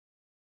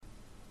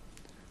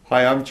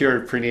Hi, I'm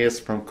Gerard from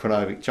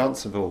Quinovic,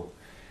 Johnsonville.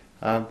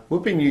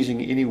 We've been using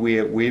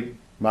Anywhere web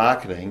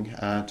marketing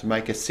to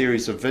make a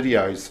series of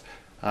videos.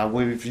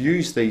 We've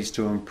used these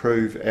to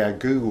improve our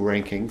Google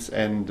rankings,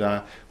 and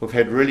we've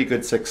had really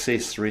good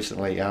success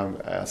recently.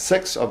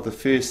 6 of the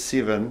first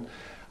 7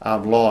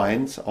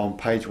 lines on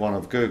page 1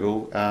 of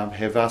Google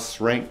have us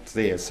ranked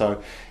there.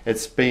 So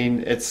it's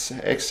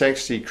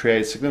actually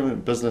created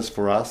significant business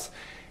for us.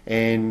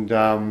 And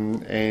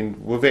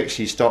we've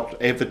actually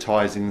stopped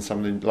advertising in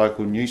some of the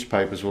local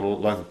newspapers or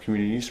local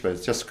community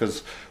newspapers just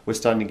because we're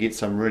starting to get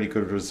some really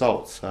good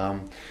results.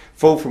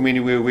 Phil from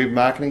Anywhere Web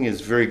Marketing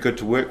is very good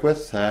to work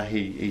with.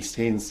 He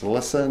tends to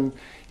listen.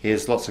 He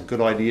has lots of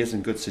good ideas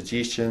and good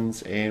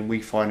suggestions, and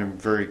we find him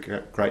very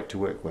great to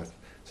work with.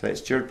 So that's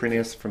Gerard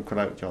from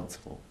Quinovic,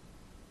 Johnsonville.